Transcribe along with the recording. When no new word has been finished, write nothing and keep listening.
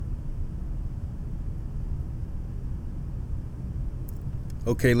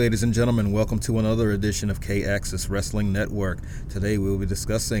Okay, ladies and gentlemen, welcome to another edition of K-Axis Wrestling Network. Today we will be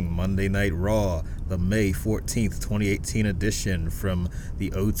discussing Monday Night Raw, the May 14th, 2018 edition from the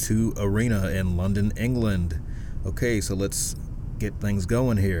O2 Arena in London, England. Okay, so let's get things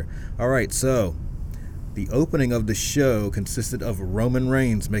going here. Alright, so the opening of the show consisted of Roman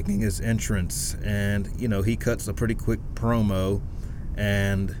Reigns making his entrance, and, he cuts a pretty quick promo,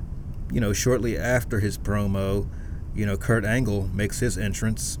 and, shortly after his promo, Kurt Angle makes his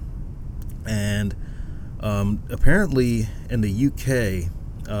entrance, and apparently in the UK,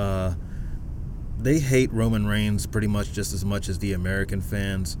 they hate Roman Reigns pretty much just as much as the American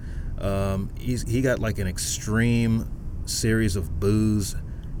fans. He got like an extreme series of boos,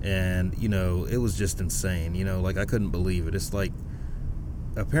 and it was just insane. Like I couldn't believe it. It's like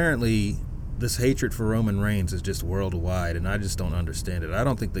apparently this hatred for Roman Reigns is just worldwide, and I just don't understand it. I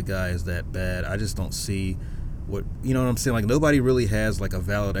don't think the guy is that bad. I just don't see what I'm saying. Like nobody really has like a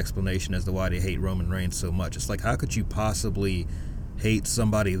valid explanation as to why they hate Roman Reigns so much. It's like, how could you possibly hate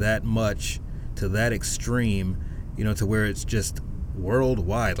somebody that much to that extreme, to where it's just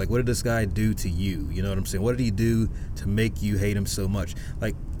worldwide? Like, what did this guy do to you? You know what I'm saying? What did he do to make you hate him so much?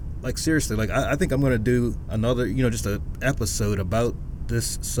 Like seriously, like I think I'm going to do another, just a episode about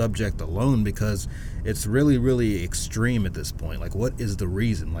this subject alone, because it's really, really extreme at this point. Like, what is the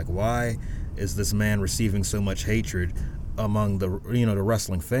reason? Like, why is this man receiving so much hatred among the the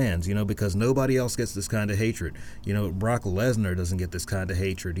wrestling fans? Because nobody else gets this kind of hatred. Brock Lesnar doesn't get this kind of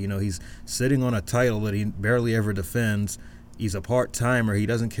hatred. He's sitting on a title that he barely ever defends. He's a part-timer. He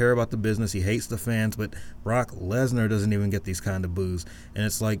doesn't care about the business. He hates the fans. But Brock Lesnar doesn't even get these kind of boos. And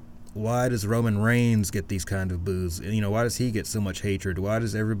it's like, why does Roman Reigns get these kind of boos? And, why does he get so much hatred? Why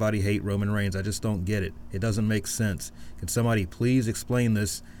does everybody hate Roman Reigns? I just don't get it. It doesn't make sense. Can somebody please explain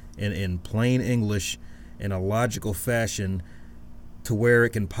this in plain English, in a logical fashion, to where it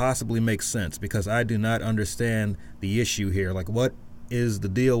can possibly make sense? Because I do not understand the issue here. Like, what is the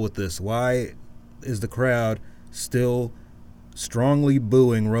deal with this? Why is the crowd still strongly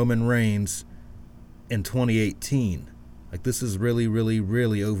booing Roman Reigns in 2018? Like, this is really, really,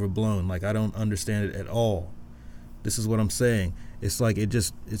 really overblown. Like, I don't understand it at all. This is what I'm saying. It's like,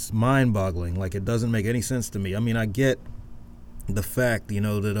 it's mind-boggling. Like, it doesn't make any sense to me. I mean, I get the fact,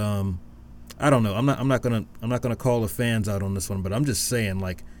 that I don't know. I'm not gonna call the fans out on this one, but I'm just saying,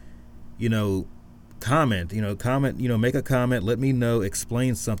 like, comment, make a comment, let me know,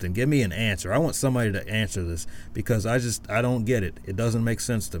 explain something, give me an answer. I want somebody to answer this, because I don't get it. It doesn't make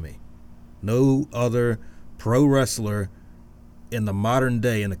sense to me. No other pro wrestler in the modern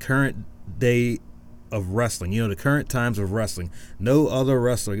day, in the current day of wrestling, the current times of wrestling, no other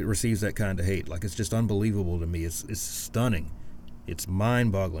wrestler receives that kind of hate. Like, it's just unbelievable to me. It's stunning. It's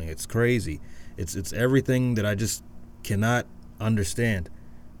mind-boggling. It's crazy. It's everything that I just cannot understand.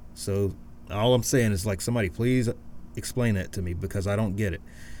 So all I'm saying is, like, somebody please explain that to me, because I don't get it.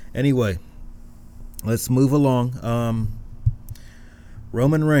 Anyway, let's move along.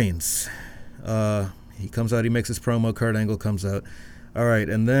 Roman Reigns. He comes out, he makes his promo, Kurt Angle comes out. All right,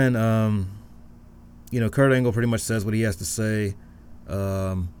 and then, Kurt Angle pretty much says what he has to say.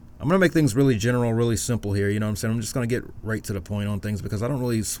 I'm going to make things really general, really simple here, I'm saying? I'm just going to get right to the point on things, because I don't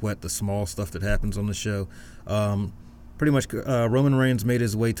really sweat the small stuff that happens on the show. Pretty much, Roman Reigns made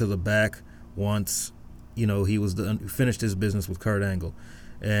his way to the back once, he was finished his business with Kurt Angle.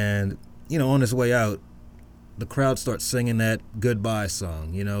 And, on his way out, the crowd starts singing that goodbye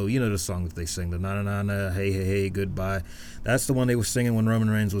song. The song that they sing, the na na na, hey hey hey, goodbye. That's the one they were singing when Roman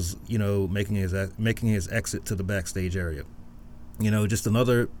Reigns was, making his exit to the backstage area. Just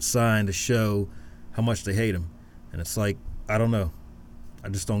another sign to show how much they hate him. And it's like, I don't know. I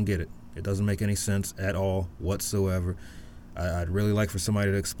just don't get it. It doesn't make any sense at all whatsoever. I'd really like for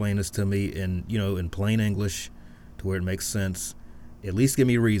somebody to explain this to me in plain English, to where it makes sense. At least give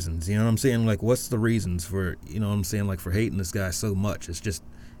me reasons. You know what I'm saying? Like, what's the reasons for, like, for hating this guy so much? It's just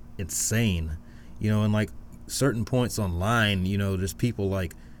insane. And like certain points online, there's people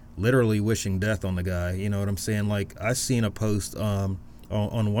like literally wishing death on the guy. You know what I'm saying? Like, I seen a post on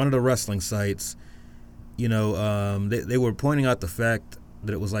one of the wrestling sites. They were pointing out the fact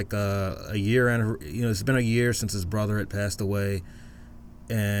that it was like a year, and it's been a year since his brother had passed away.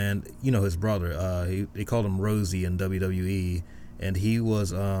 And his brother, they called him Rosie in WWE, and he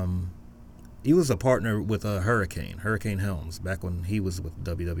was a partner with Hurricane Helms back when he was with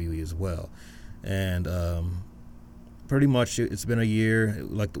WWE as well. And pretty much it's been a year.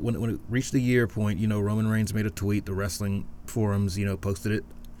 Like, when it reached the year point, Roman Reigns made a tweet. The wrestling forums, posted it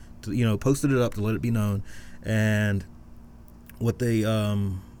up to let it be known. And what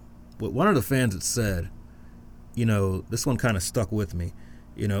one of the fans had said, this one kind of stuck with me.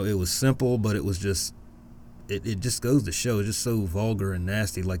 It was simple, but it was just it just goes to show it's just so vulgar and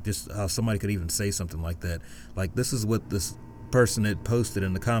nasty. Like just how somebody could even say something like that. Like this is what this person had posted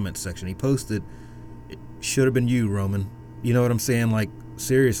in the comments section. He posted, "It should have been you, Roman." You know what I'm saying? Like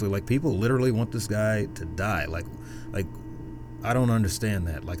seriously, like people literally want this guy to die. Like I don't understand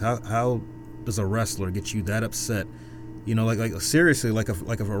that. Like how does a wrestler get you that upset? Like seriously, like if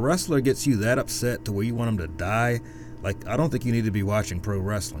a wrestler gets you that upset to where you want him to die, like I don't think you need to be watching pro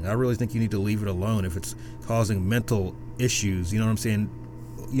wrestling. I really think you need to leave it alone if it's causing mental issues. You know what I'm saying?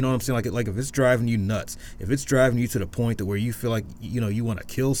 Like if it's driving you nuts, if it's driving you to the point to where you feel like you want to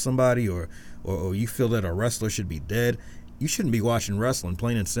kill somebody, or you feel that a wrestler should be dead, you shouldn't be watching wrestling,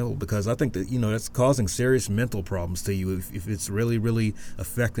 plain and simple, because I think that that's causing serious mental problems to you if it's really really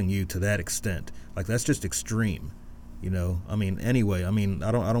affecting you to that extent. Like that's just extreme. Anyway,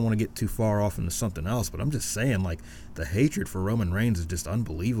 I don't want to get too far off into something else, but I'm just saying, like, the hatred for Roman Reigns is just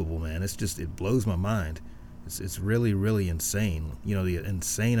unbelievable, man. It blows my mind. It's really, really insane. The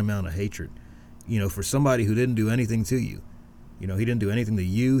insane amount of hatred, for somebody who didn't do anything to you. He didn't do anything to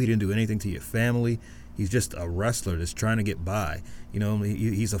you. He didn't do anything to your family. He's just a wrestler that's trying to get by.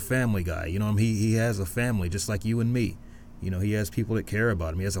 He's a family guy. He has a family just like you and me. He has people that care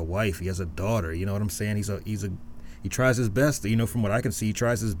about him. He has a wife. He has a daughter. You know what I'm saying? He tries his best, from what I can see, he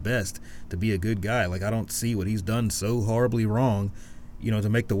tries his best to be a good guy. Like, I don't see what he's done so horribly wrong, to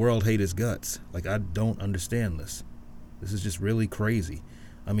make the world hate his guts. Like, I don't understand this. This is just really crazy.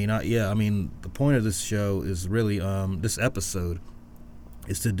 The point of this show is really, this episode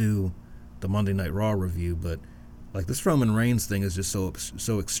is to do the Monday Night Raw review, but, like, this Roman Reigns thing is just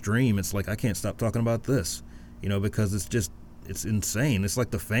so extreme. It's like, I can't stop talking about this, because it's insane. It's like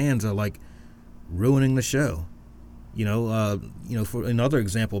the fans are, like, ruining the show. For another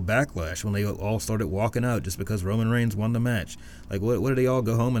example, Backlash, when they all started walking out just because Roman Reigns won the match. Like, what did they all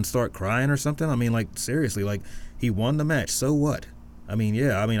go home and start crying or something? Seriously, like, he won the match, so what? I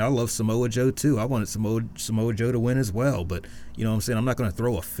love Samoa Joe too. I wanted Samoa Joe to win as well, but, I'm not going to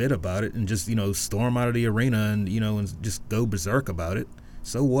throw a fit about it and just, storm out of the arena and, and just go berserk about it.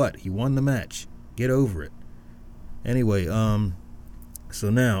 So what? He won the match. Get over it. Anyway, so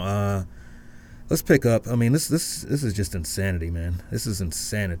now, let's pick up. This is just insanity, man. This is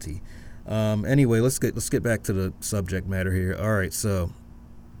insanity. Anyway, let's get back to the subject matter here. All right, so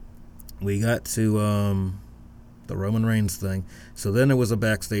we got to the Roman Reigns thing. So then there was a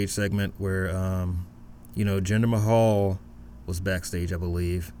backstage segment where Jinder Mahal was backstage, I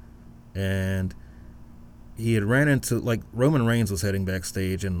believe, and he had ran into, like, Roman Reigns was heading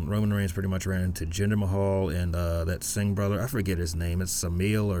backstage, and Roman Reigns pretty much ran into Jinder Mahal and that Singh brother. I forget his name. It's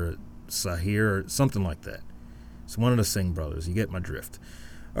Samil or Sahir or something like that. It's one of the Singh brothers. You get my drift.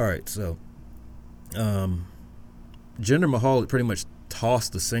 All right, so Jinder Mahal pretty much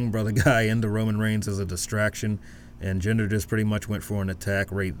tossed the Singh brother guy into Roman Reigns as a distraction, and Jinder just pretty much went for an attack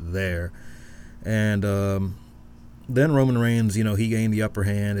right there. And then Roman Reigns, he gained the upper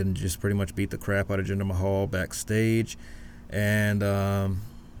hand and just pretty much beat the crap out of Jinder Mahal backstage. And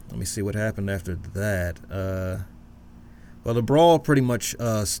let me see what happened after that. Well, the brawl pretty much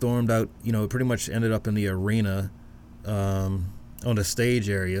stormed out, it pretty much ended up in the arena on the stage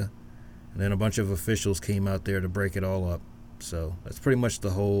area. And then a bunch of officials came out there to break it all up. So that's pretty much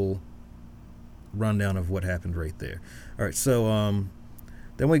the whole rundown of what happened right there. All right, so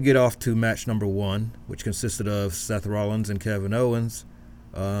then we get off to match number 1, which consisted of Seth Rollins and Kevin Owens.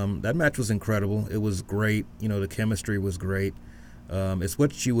 That match was incredible. It was great. The chemistry was great. It's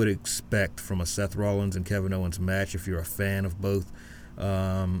what you would expect from a Seth Rollins and Kevin Owens match if you're a fan of both.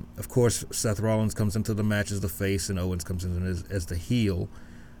 Of course, Seth Rollins comes into the match as the face and Owens comes in as the heel.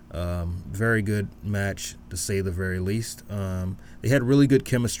 Very good match, to say the very least. They had really good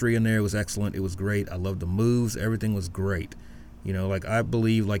chemistry in there. It was excellent. It was great. I loved the moves. Everything was great. I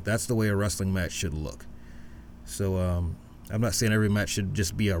believe, like, that's the way a wrestling match should look. So I'm not saying every match should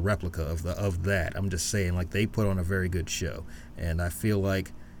just be a replica of that. I'm just saying, like, they put on a very good show. And I feel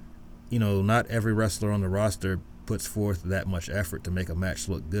like, not every wrestler on the roster puts forth that much effort to make a match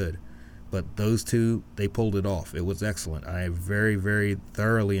look good. But those two, they pulled it off. It was excellent. I very, very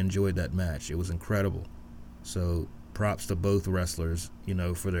thoroughly enjoyed that match. It was incredible. So props to both wrestlers,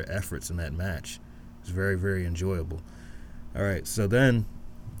 for their efforts in that match. It was very, very enjoyable. All right, so then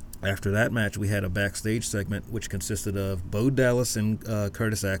after that match, we had a backstage segment which consisted of Bo Dallas and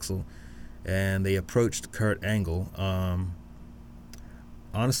Curtis Axel, and they approached Kurt Angle.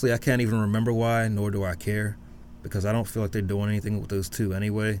 Honestly, I can't even remember why, nor do I care, because I don't feel like they're doing anything with those two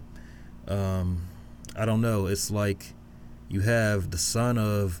anyway. I don't know. It's like you have the son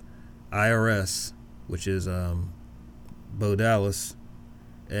of IRS, which is Bo Dallas,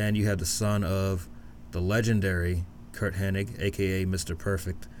 and you have the son of the legendary Kurt Hennig, aka Mr.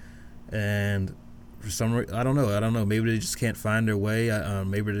 Perfect. And for some reason, I don't know. Maybe they just can't find their way.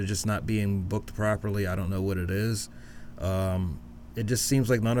 Maybe they're just not being booked properly. I don't know what it is. It just seems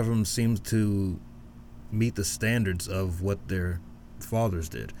like none of them seem to meet the standards of what their fathers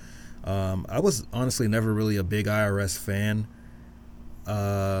did. I was honestly never really a big IRS fan.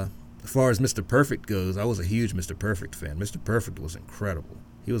 As far as Mr. Perfect goes, I was a huge Mr. Perfect fan. Mr. Perfect was incredible.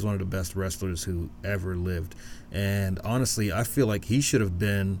 He was one of the best wrestlers who ever lived. And honestly, I feel like he should have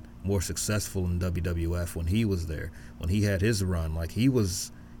been more successful in WWF when he was there, when he had his run. Like, he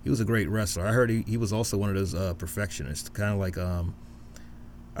was a great wrestler. I heard he was also one of those perfectionists, kind of like, I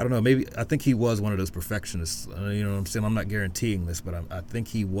don't know, maybe, I think he was one of those perfectionists. You know what I'm saying? I'm not guaranteeing this, but I think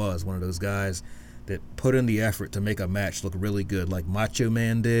he was one of those guys that put in the effort to make a match look really good, like Macho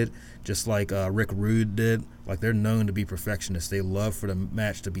Man did, just like Rick Rude did. Like, they're known to be perfectionists. They love for the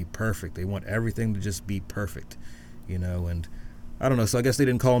match to be perfect. They want everything to just be perfect, you know. And I don't know, so I guess they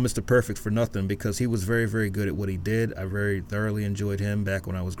didn't call him Mr. Perfect for nothing, because he was very, very good at what he did. I very thoroughly enjoyed him back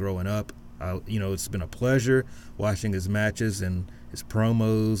when I was growing up. It's been a pleasure watching his matches and his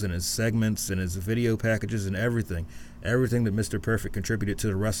promos and his segments and his video packages and everything. Everything that Mr. Perfect contributed to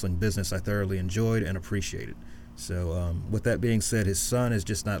the wrestling business, I thoroughly enjoyed and appreciated. So with that being said, his son is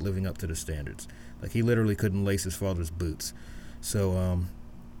just not living up to the standards. Like, he literally couldn't lace his father's boots. So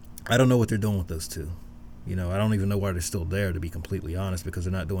I don't know what they're doing with those two. You know, I don't even know why they're still there, to be completely honest, because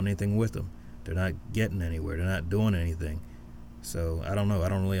they're not doing anything with them. They're not getting anywhere. They're not doing anything. So I don't know. I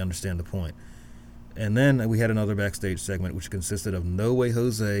don't really understand the point. And then we had another backstage segment, which consisted of No Way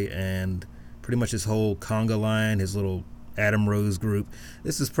Jose and pretty much his whole conga line, his little Adam Rose group.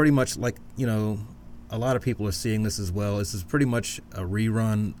 This is pretty much like, you know, a lot of people are seeing this as well. This is pretty much a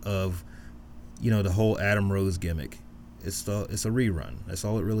rerun of, you know, the whole Adam Rose gimmick. It's a rerun. That's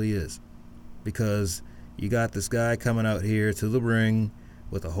all it really is. Because you got this guy coming out here to the ring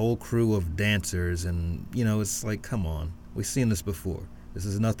with a whole crew of dancers, and, you know, it's like, come on. We've seen this before. This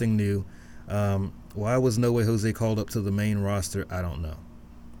is nothing new. Why was No Way Jose called up to the main roster? I don't know.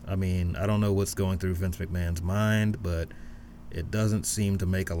 I mean, I don't know what's going through Vince McMahon's mind, but it doesn't seem to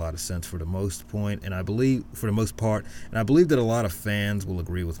make a lot of sense for the most part, and I believe that a lot of fans will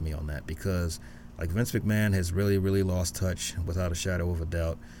agree with me on that, because like, Vince McMahon has really, really lost touch, without a shadow of a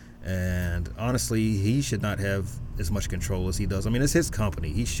doubt. And honestly, he should not have as much control as he does. I mean, it's his company.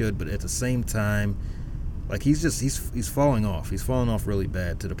 He should, but at the same time, like, he's falling off. He's falling off really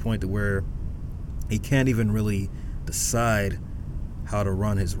bad, to the point to where he can't even really decide how to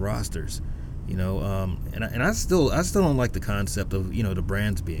run his rosters, you know. And I still don't like the concept of, you know, the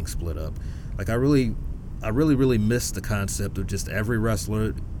brands being split up. Like, I really miss the concept of just every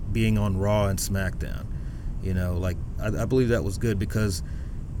wrestler being on Raw and SmackDown. You know, like, I believe that was good, because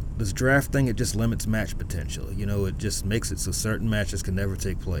this draft thing, it just limits match potential. You know, it just makes it so certain matches can never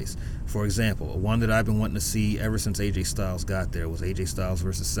take place. For example, one that I've been wanting to see ever since AJ Styles got there was AJ Styles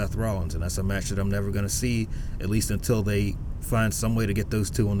versus Seth Rollins, and that's a match that I'm never going to see, at least until they find some way to get those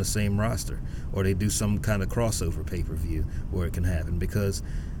two on the same roster, or they do some kind of crossover pay-per-view where it can happen. Because,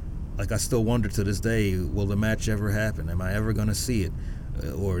 like, I still wonder to this day, will the match ever happen? Am I ever going to see it?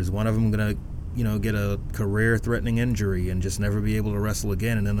 Or is one of them going to, you know, get a career-threatening injury and just never be able to wrestle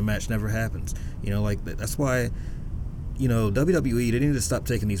again, and then the match never happens? You know, like, that's why, you know, WWE, they need to stop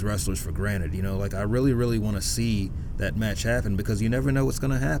taking these wrestlers for granted. You know, like, I really, really want to see that match happen, because you never know what's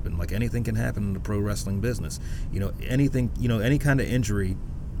going to happen. Like, anything can happen in the pro wrestling business. You know, anything, you know, any kind of injury,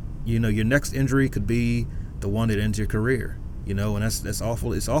 you know, your next injury could be the one that ends your career. You know, and that's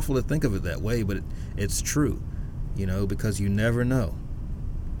awful. It's awful to think of it that way, but it's true, you know, because you never know.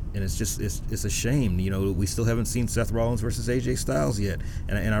 And it's just, it's a shame. You know, we still haven't seen Seth Rollins versus AJ Styles yet.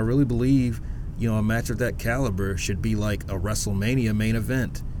 And I really believe, you know, a match of that caliber should be like a WrestleMania main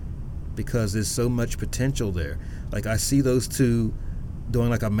event, because there's so much potential there. Like, I see those two doing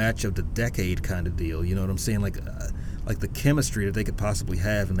like a match of the decade kind of deal. You know what I'm saying? Like the chemistry that they could possibly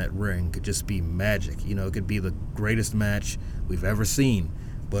have in that ring could just be magic. You know, it could be the greatest match we've ever seen.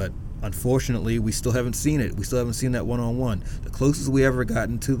 But unfortunately, we still haven't seen it. We still haven't seen that one-on-one. The closest we ever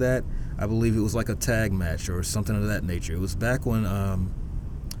gotten to that, I believe it was like a tag match or something of that nature. It was back when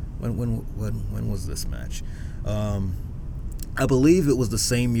was this match? I believe it was the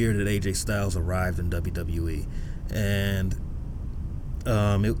same year that AJ Styles arrived in WWE. And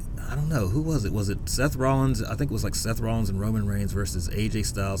I don't know, who was it? Was it Seth Rollins? I think it was like Seth Rollins and Roman Reigns versus AJ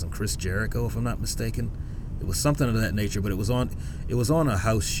Styles and Chris Jericho, if I'm not mistaken. It was something of that nature, but it was on a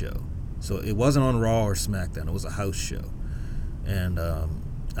house show. So it wasn't on Raw or SmackDown. It was a house show. And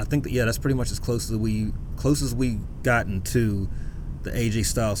I think that, yeah, that's pretty much as close as we gotten to the AJ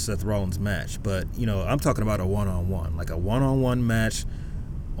Styles Seth Rollins match. But, I'm talking about a one-on-one. Like a one-on-one match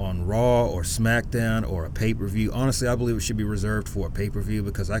on Raw or SmackDown or a pay-per-view. Honestly, I believe it should be reserved for a pay-per-view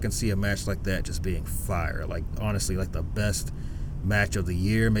because I can see a match like that just being fire. Like, honestly, like the best match of the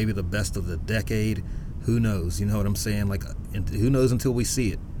year, maybe the best of the decade. Who knows? You know what I'm saying? Like, who knows until we see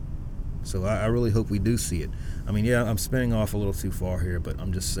it? So I really hope we do see it. I mean, yeah, I'm spinning off a little too far here, but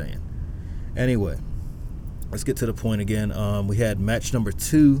I'm just saying. Anyway, let's get to the point again. We had match number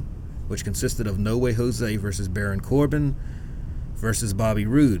 2, which consisted of No Way Jose versus Baron Corbin versus Bobby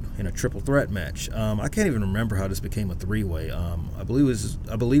Roode in a triple threat match. I can't even remember how this became a 3-way. I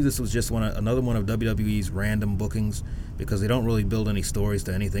believe this was just another one of WWE's random bookings because they don't really build any stories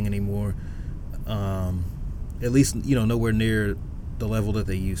to anything anymore. At least, nowhere near the level that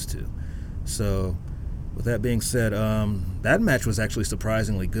they used to. So, with that being said, that match was actually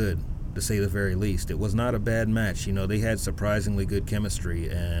surprisingly good, to say the very least. It was not a bad match. They had surprisingly good chemistry,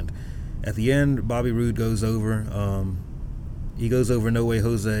 and at the end, Bobby Roode goes over. He goes over No Way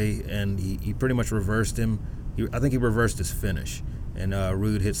Jose, and he pretty much reversed him. I think he reversed his finish, and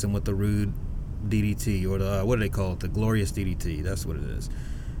Roode hits him with the Roode DDT, or the what do they call it? The Glorious DDT. That's what it is.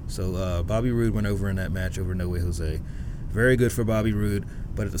 So Bobby Roode went over in that match over No Way Jose. Very good for Bobby Roode,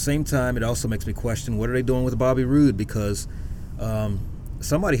 but at the same time, it also makes me question what are they doing with Bobby Roode, because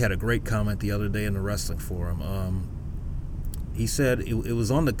somebody had a great comment the other day in the wrestling forum. He said it was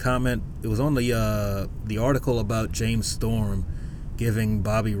on the comment. It was on the article about James Storm giving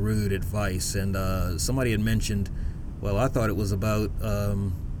Bobby Roode advice, and somebody had mentioned. Well, I thought it was about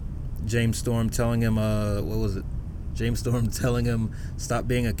James Storm telling him what was it? James Storm telling him stop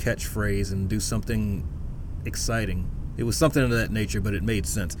being a catchphrase and do something exciting. It was something of that nature, but it made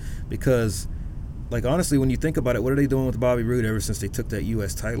sense because, like, honestly, when you think about it, what are they doing with Bobby Roode ever since they took that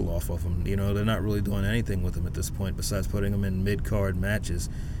U.S. title off of him? They're not really doing anything with him at this point besides putting him in mid-card matches.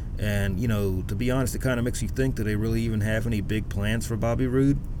 And, to be honest, it kind of makes you think, do they really even have any big plans for Bobby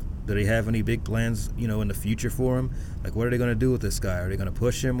Roode? Do they have any big plans, in the future for him? Like, what are they going to do with this guy? Are they going to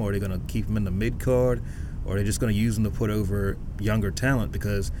push him, or are they going to keep him in the mid-card? Or are they just going to use him to put over younger talent?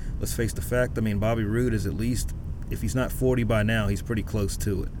 Because, let's face the fact, Bobby Roode is at least, if he's not 40 by now, he's pretty close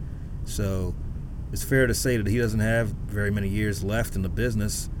to it. So it's fair to say that he doesn't have very many years left in the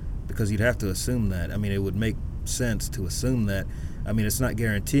business, because you'd have to assume that. It would make sense to assume that. It's not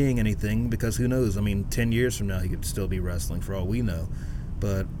guaranteeing anything, because who knows? 10 years from now, he could still be wrestling for all we know.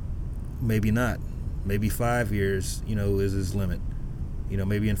 But maybe not. Maybe 5 years, is his limit.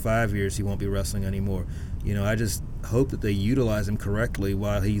 Maybe in 5 years he won't be wrestling anymore. I just hope that they utilize him correctly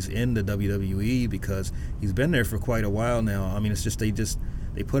while he's in the WWE, because he's been there for quite a while now. It's just they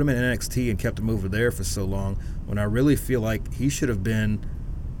put him in NXT and kept him over there for so long, when I really feel like he should have been,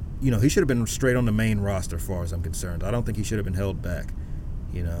 he should have been straight on the main roster as far as I'm concerned. I don't think he should have been held back,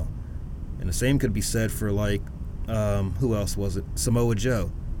 And the same could be said for, like, who else was it? Samoa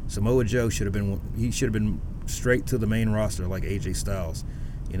Joe. Samoa Joe should have been straight to the main roster like AJ Styles.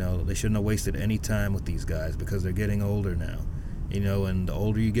 They shouldn't have wasted any time with these guys, because they're getting older now. And the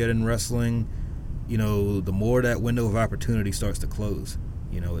older you get in wrestling, the more that window of opportunity starts to close.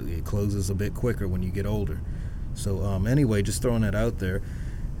 It closes a bit quicker when you get older. So anyway, just throwing that out there.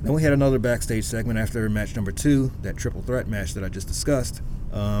 Then we had another backstage segment after match number 2, that triple threat match that I just discussed.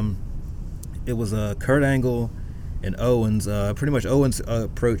 It was Kurt Angle and Owens. Pretty much Owens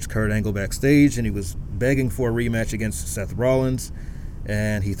approached Kurt Angle backstage, and he was begging for a rematch against Seth Rollins,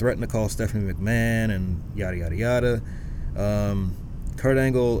 and he threatened to call Stephanie McMahon and yada yada yada. Kurt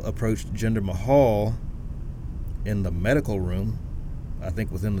Angle approached Jinder Mahal in the medical room, I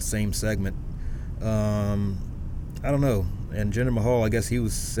think within the same segment. I don't know. And Jinder Mahal, I guess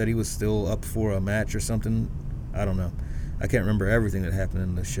said he was still up for a match or something. I don't know. I can't remember everything that happened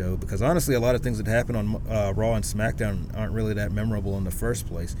in the show, because honestly, a lot of things that happen on Raw and SmackDown aren't really that memorable in the first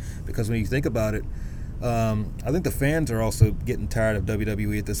place. Because when you think about it, I think the fans are also getting tired of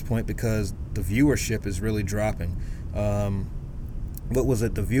WWE at this point, because the viewership is really dropping. What was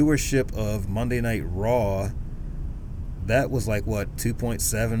it? The viewership of Monday Night Raw, that was like, what,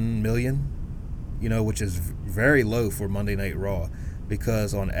 2.7 million? Which is very low for Monday Night Raw,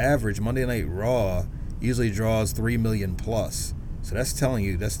 because on average, Monday Night Raw usually draws 3 million plus. So that's telling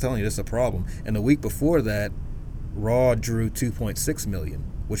you that's a problem. And the week before that, Raw drew 2.6 million,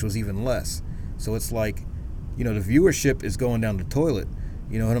 which was even less. So it's like, the viewership is going down the toilet.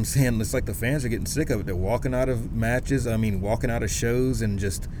 You know what I'm saying? It's like the fans are getting sick of it. They're walking out of matches, walking out of shows, and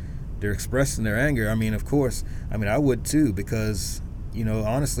just, they're expressing their anger. Of course, I would too, because,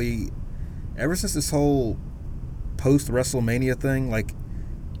 honestly, ever since this whole post-WrestleMania thing, like,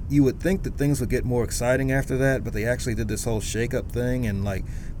 you would think that things would get more exciting after that, but they actually did this whole shake-up thing, and like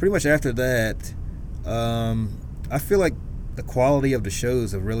pretty much after that, I feel like the quality of the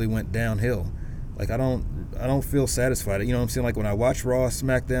shows have really went downhill. Like I don't feel satisfied. You know what I'm saying? Like when I watch Raw,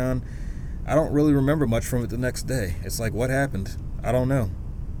 SmackDown, I don't really remember much from it the next day. It's like, what happened? I don't know.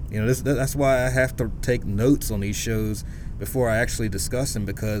 You know, that's why I have to take notes on these shows before I actually discuss them,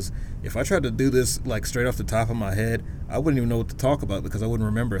 because if I tried to do this like straight off the top of my head, I wouldn't even know what to talk about because I wouldn't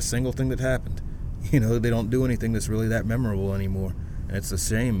remember a single thing that happened. You know, they don't do anything that's really that memorable anymore. And it's a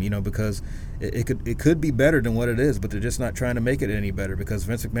shame, you know, because it could be better than what it is, but they're just not trying to make it any better because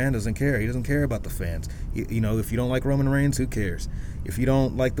Vince McMahon doesn't care. He doesn't care about the fans. You know, if you don't like Roman Reigns, who cares? If you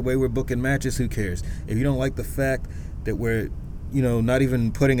don't like the way we're booking matches, who cares? If you don't like the fact that we're, you know, not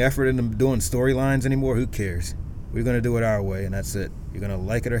even putting effort into doing storylines anymore, who cares? We're going to do it our way, and that's it. You're going to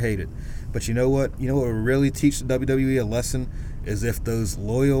like it or hate it. But you know what? You know what will really teach the WWE a lesson is if those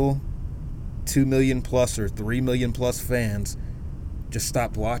loyal 2 million plus or 3 million plus fans just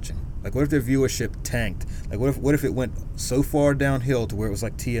stopped watching. Like, what if their viewership tanked? Like, what if it went so far downhill to where it was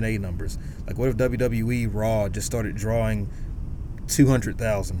like TNA numbers? Like, what if WWE Raw just started drawing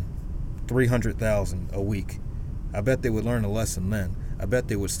 200,000, 300,000 a week? I bet they would learn a lesson then. I bet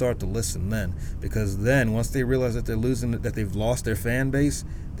they would start to listen then, because then once they realize that that they've lost their fan base,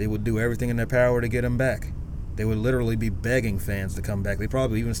 they would do everything in their power to get them back. They would literally be begging fans to come back. They'd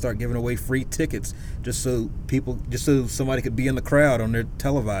probably even start giving away free tickets just so somebody could be in the crowd on their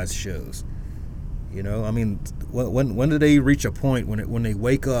televised shows. You know, I mean, when do they reach a point when they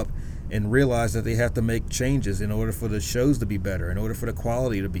wake up and realize that they have to make changes in order for the shows to be better, in order for the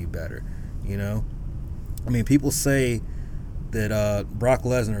quality to be better? You know, I mean, people say that Brock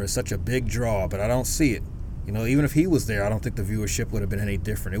Lesnar is such a big draw, but I don't see it. You know, even if he was there, I don't think the viewership would have been any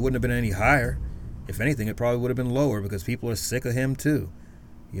different. It wouldn't have been any higher. If anything, it probably would have been lower because people are sick of him too.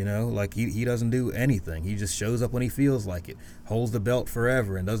 You know, like he doesn't do anything. He just shows up when he feels like it, holds the belt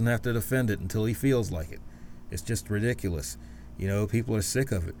forever, and doesn't have to defend it until he feels like it. It's just ridiculous. You know, people are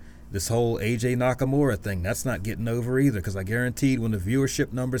sick of it. This whole AJ Nakamura thing, that's not getting over either, because I guaranteed when the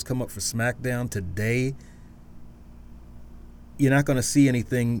viewership numbers come up for SmackDown today, you're not going to see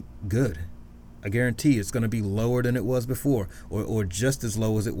anything good. I guarantee it's going to be lower than it was before, or just as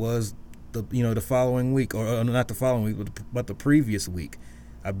low as it was the following week, or not the following week, but the previous week.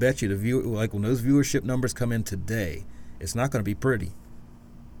 I bet you when those viewership numbers come in today, it's not going to be pretty.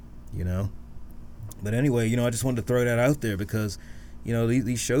 You know. But anyway, you know, I just wanted to throw that out there because, you know,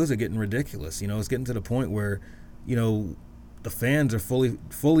 these shows are getting ridiculous. You know, it's getting to the point where, you know, the fans are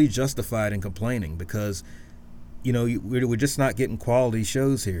fully justified in complaining because, you know, we're just not getting quality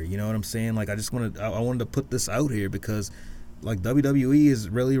shows here. You know what I'm saying? Like, I wanted to put this out here because, like, WWE is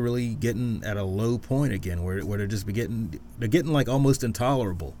really, really getting at a low point again, where they're just getting like almost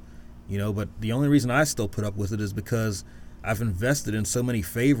intolerable, you know. But the only reason I still put up with it is because I've invested in so many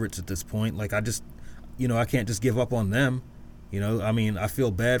favorites at this point. Like, I can't just give up on them. You know, I mean, I feel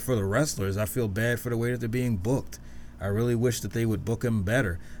bad for the wrestlers. I feel bad for the way that they're being booked. I really wish that they would book them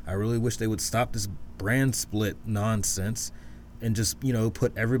better. I really wish they would stop this brand split nonsense and just, you know,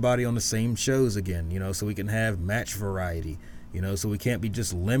 put everybody on the same shows again, you know, so we can have match variety, you know, so we can't be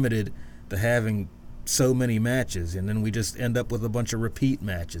just limited to having so many matches and then we just end up with a bunch of repeat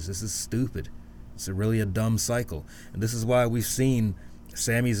matches. This is stupid. It's really a dumb cycle. And this is why we've seen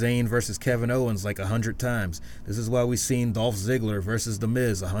Sami Zayn versus Kevin Owens like 100 times. This is why we've seen Dolph Ziggler versus The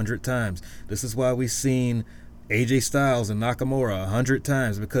Miz 100 times. This is why we've seen AJ Styles and Nakamura 100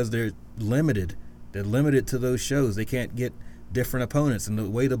 times, because they're limited. They're limited to those shows. They can't get different opponents, and the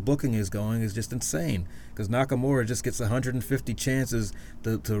way the booking is going is just insane, because Nakamura just gets 150 chances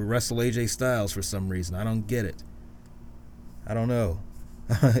to wrestle AJ Styles for some reason. I don't get it. I don't know.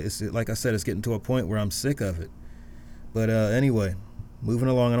 It's like I said, it's getting to a point where I'm sick of it. But anyway, moving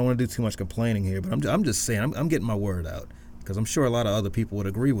along. I don't want to do too much complaining here, but I'm just saying, I'm getting my word out, because I'm sure a lot of other people would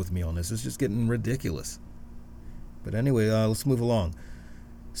agree with me on this. It's just getting ridiculous. But anyway, let's move along.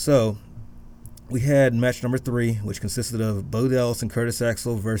 So we had match number 3, which consisted of Bo Dallas and Curtis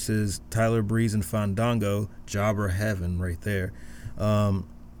Axel versus Tyler Breeze and Fandango. Jobber heaven right there.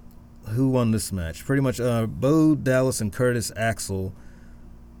 Who won this match? Pretty much Bo Dallas and Curtis Axel.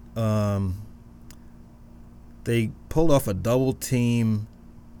 They pulled off a double team.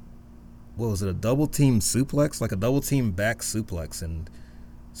 What was it? A double team suplex? Like a double team back suplex, and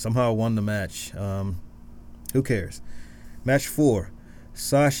somehow won the match. Who cares? Match 4.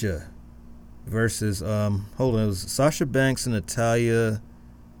 Sasha versus, it was Sasha Banks and Natalya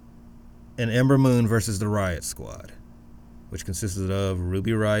and Ember Moon versus the Riot Squad, which consisted of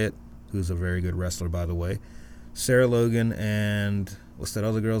Ruby Riott, who's a very good wrestler, by the way, Sarah Logan, and What's that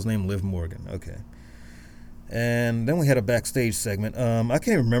other girl's name? Liv Morgan. Okay. And then we had a backstage segment. I can't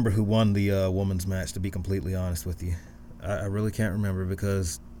even remember who won the women's match, to be completely honest with you. I really can't remember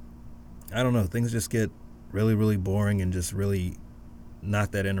because, I don't know, things just get really, really boring and just really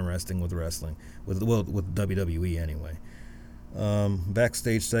not that interesting with wrestling. With WWE anyway.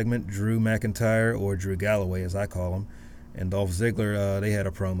 Backstage segment, Drew McIntyre, or Drew Galloway as I call him, and Dolph Ziggler, they had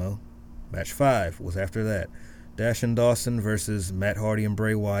a promo. Match 5 was after that. Dash and Dawson versus Matt Hardy and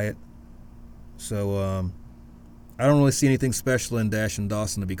Bray Wyatt. So, I don't really see anything special in Dash and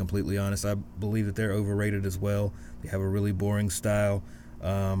Dawson, to be completely honest. I believe that they're overrated as well. They have a really boring style.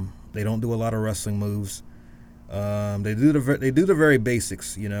 They don't do a lot of wrestling moves. They do the very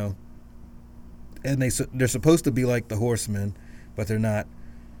basics, you know. And they're supposed to be like the Horsemen, but they're not.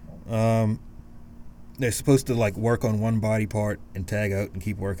 They're supposed to like work on one body part and tag out and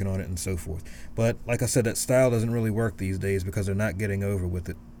keep working on it and so forth. But like I said, that style doesn't really work these days because they're not getting over with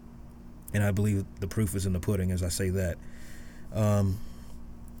it. And I believe the proof is in the pudding as I say that.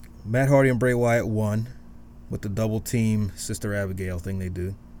 Matt Hardy and Bray Wyatt won with the double team Sister Abigail thing they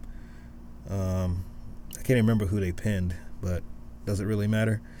do. I can't even remember who they pinned, but does it really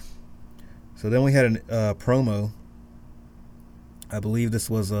matter? So then we had a promo. I believe this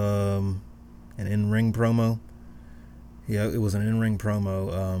was an in-ring promo. Yeah, it was an in-ring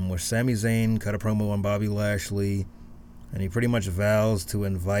promo where Sami Zayn cut a promo on Bobby Lashley, and he pretty much vows to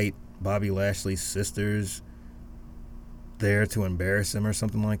invite Bobby Lashley's sisters there to embarrass him or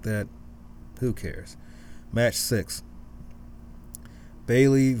something like that. Who cares? Match 6.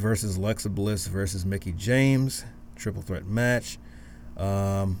 Bayley versus Alexa Bliss versus Mickie James. Triple threat match.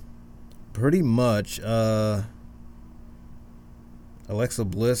 Pretty much Alexa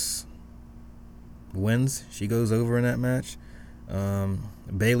Bliss wins. She goes over in that match.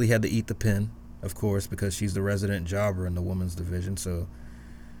 Bayley had to eat the pin, of course, because she's the resident jobber in the women's division. So,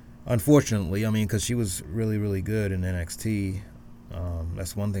 unfortunately, I mean, because she was really, really good in NXT.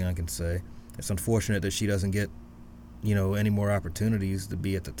 That's one thing I can say. It's unfortunate that she doesn't get, any more opportunities to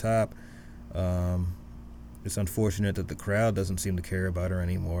be at the top. It's unfortunate that the crowd doesn't seem to care about her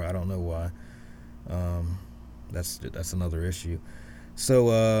anymore. I don't know why. That's another issue.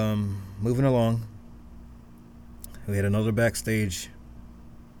 So, moving along, we had another backstage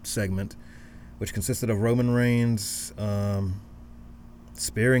segment, which consisted of Roman Reigns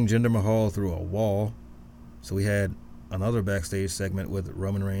spearing Jinder Mahal through a wall. So we had another backstage segment with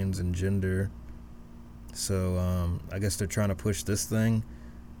Roman Reigns and Jinder. So I guess they're trying to push this thing.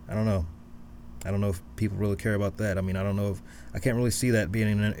 I don't know. I don't know if people really care about that. I mean, I don't know if I can't really see that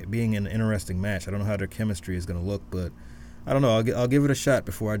being an interesting match. I don't know how their chemistry is going to look, but I don't know. I'll give it a shot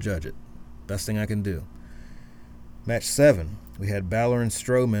before I judge it. Best thing I can do. Match 7. We had Balor and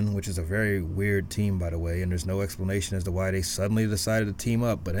Strowman, which is a very weird team, by the way, and there's no explanation as to why they suddenly decided to team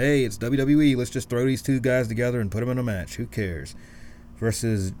up. But hey, it's WWE. Let's just throw these two guys together and put them in a match. Who cares?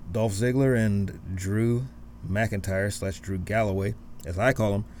 Versus Dolph Ziggler and Drew McIntyre / Drew Galloway, as I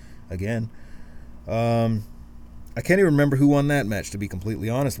call him, again. I can't even remember who won that match, to be completely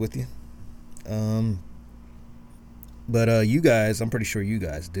honest with you. But you guys, I'm pretty sure you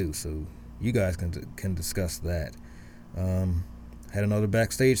guys do, so you guys can discuss that. Had another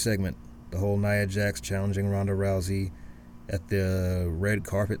backstage segment, the whole Nia Jax challenging Ronda Rousey at the red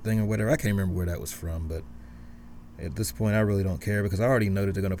carpet thing or whatever. I can't remember where that was from, but at this point I really don't care because I already know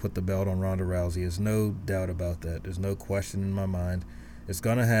that they're going to put the belt on Ronda Rousey. There's no doubt about that. There's no question in my mind. It's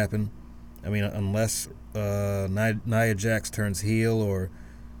going to happen. I mean, unless Nia Jax turns heel or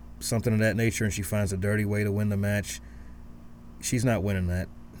something of that nature and she finds a dirty way to win the match, she's not winning that.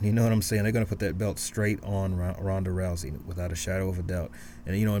 You know what I'm saying? They're going to put that belt straight on Ronda Rousey without a shadow of a doubt.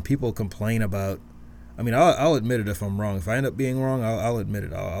 And, and people complain about, I mean, I'll admit it if I'm wrong. If I end up being wrong, I'll admit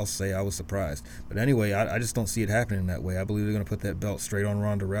it. I'll say I was surprised. But anyway, I just don't see it happening that way. I believe they're going to put that belt straight on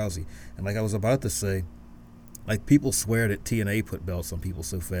Ronda Rousey. And like I was about to say, like people swear that TNA put belts on people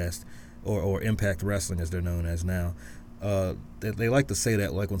so fast, or Impact Wrestling as they're known as now. They like to say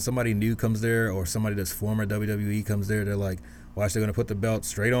that, like when somebody new comes there or somebody that's former WWE comes there, they're like, watch, they're going to put the belt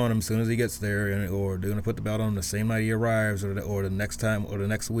straight on him as soon as he gets there, or they're going to put the belt on him the same night he arrives, or the next time, or the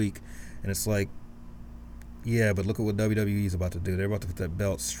next week. And it's like, yeah, but look at what WWE is about to do. They're about to put that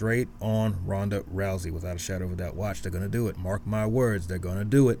belt straight on Ronda Rousey without a shadow of a doubt. Watch, they're going to do it. Mark my words, they're going to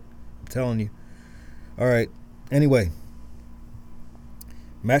do it. I'm telling you. All right. Anyway,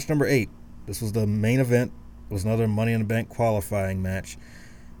 match number 8. This was the main event. It was another Money in the Bank qualifying match,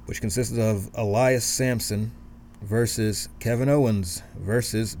 which consisted of Elias Samson versus Kevin Owens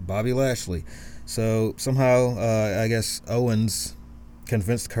versus Bobby Lashley. So somehow, I guess Owens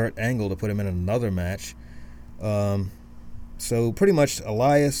convinced Kurt Angle to put him in another match. So pretty much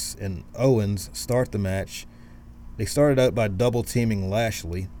Elias and Owens start the match. They started out by double teaming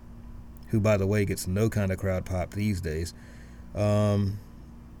Lashley, who, by the way, gets no kind of crowd pop these days. Then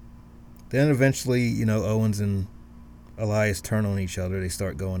eventually, Owens and Elias turn on each other. They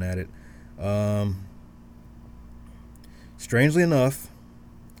start going at it. Strangely enough,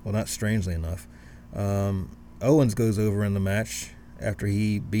 well, not strangely enough, Owens goes over in the match after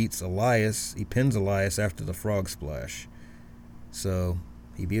he beats Elias. He pins Elias after the frog splash. So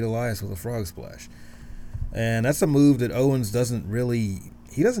he beat Elias with a frog splash. And that's a move that Owens doesn't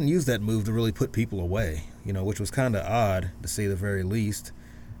use that move to really put people away, which was kind of odd, to say the very least.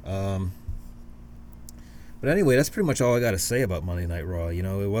 But anyway, that's pretty much all I got to say about Monday Night Raw.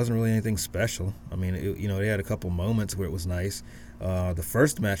 It wasn't really anything special. I mean, they had a couple moments where it was nice. The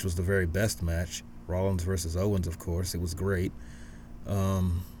first match was the very best match. Rollins versus Owens, of course. It was great.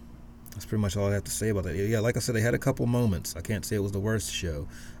 That's pretty much all I have to say about that. Yeah, like I said, they had a couple moments. I can't say it was the worst show.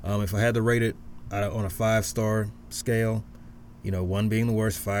 If I had to rate it on a 5-star scale, 1 being the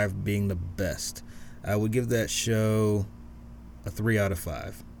worst, 5 being the best, I would give that show a 3 out of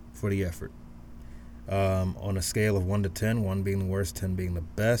 5 for the effort. On a scale of 1 to 10, 1 being the worst, 10 being the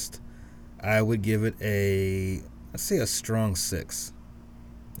best, I would give it a strong 6.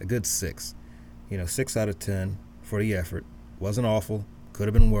 A good 6. 6 out of 10 for the effort. Wasn't awful. Could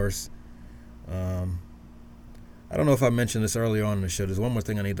have been worse. I don't know if I mentioned this earlier on in the show. There's one more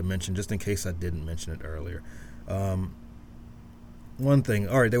thing I need to mention, just in case I didn't mention it earlier. One thing.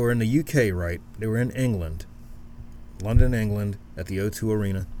 All right, they were in the UK, right? They were in England. London, England, at the O2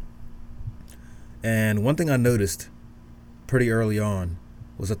 Arena. And one thing I noticed pretty early on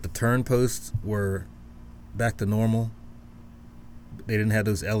was that the turn posts were back to normal. They didn't have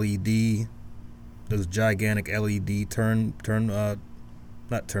those gigantic LED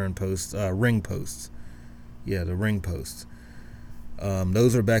ring posts. Yeah, the ring posts.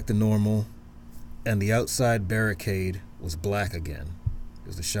 Those are back to normal. And the outside barricade was black again. It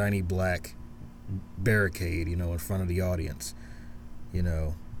was a shiny black barricade, in front of the audience.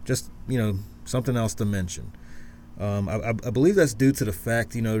 Something else to mention. I believe that's due to the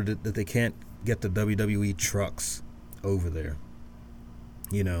fact, that they can't get the WWE trucks over there.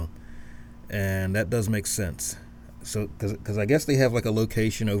 And that does make sense. So, because I guess they have like a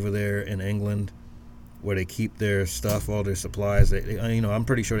location over there in England where they keep their stuff, all their supplies. I'm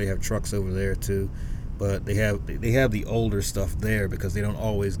pretty sure they have trucks over there too, but they have the older stuff there because they don't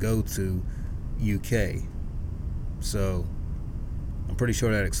always go to UK. So I'm pretty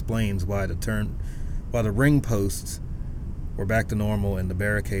sure that explains why the ring posts were back to normal and the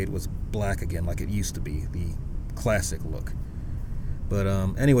barricade was black again, like it used to be, the classic look. But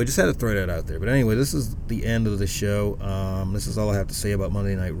anyway, just had to throw that out there. But anyway, this is the end of the show. This is all I have to say about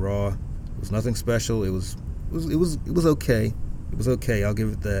Monday Night Raw. It was nothing special. It was okay. It was okay. I'll give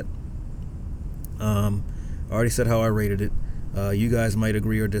it that. I already said how I rated it. You guys might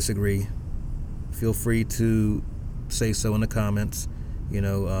agree or disagree. Feel free to say so in the comments.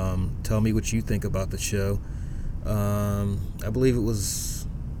 Tell me what you think about the show. I believe it was,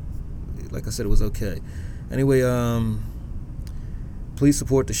 like I said, it was okay. Anyway, please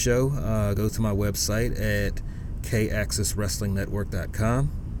support the show. Go to my website at kaccesswrestlingnetwork.com.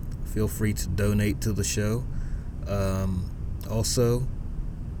 Feel free to donate to the show. Also,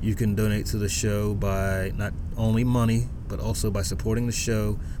 you can donate to the show by not only money, but also by supporting the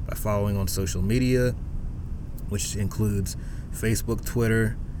show by following on social media, which includes Facebook,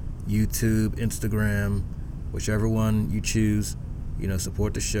 Twitter, YouTube, Instagram, whichever one you choose.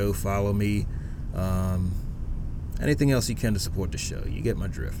 Support the show, follow me. Anything else you can to support the show. You get my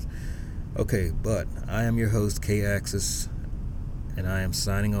drift. Okay, but I am your host, K-Axis, and I am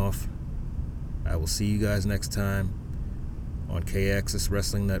signing off. I will see you guys next time on K-Axis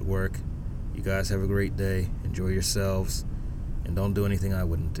Wrestling Network. You guys have a great day. Enjoy yourselves, and don't do anything I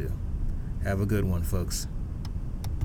wouldn't do. Have a good one, folks.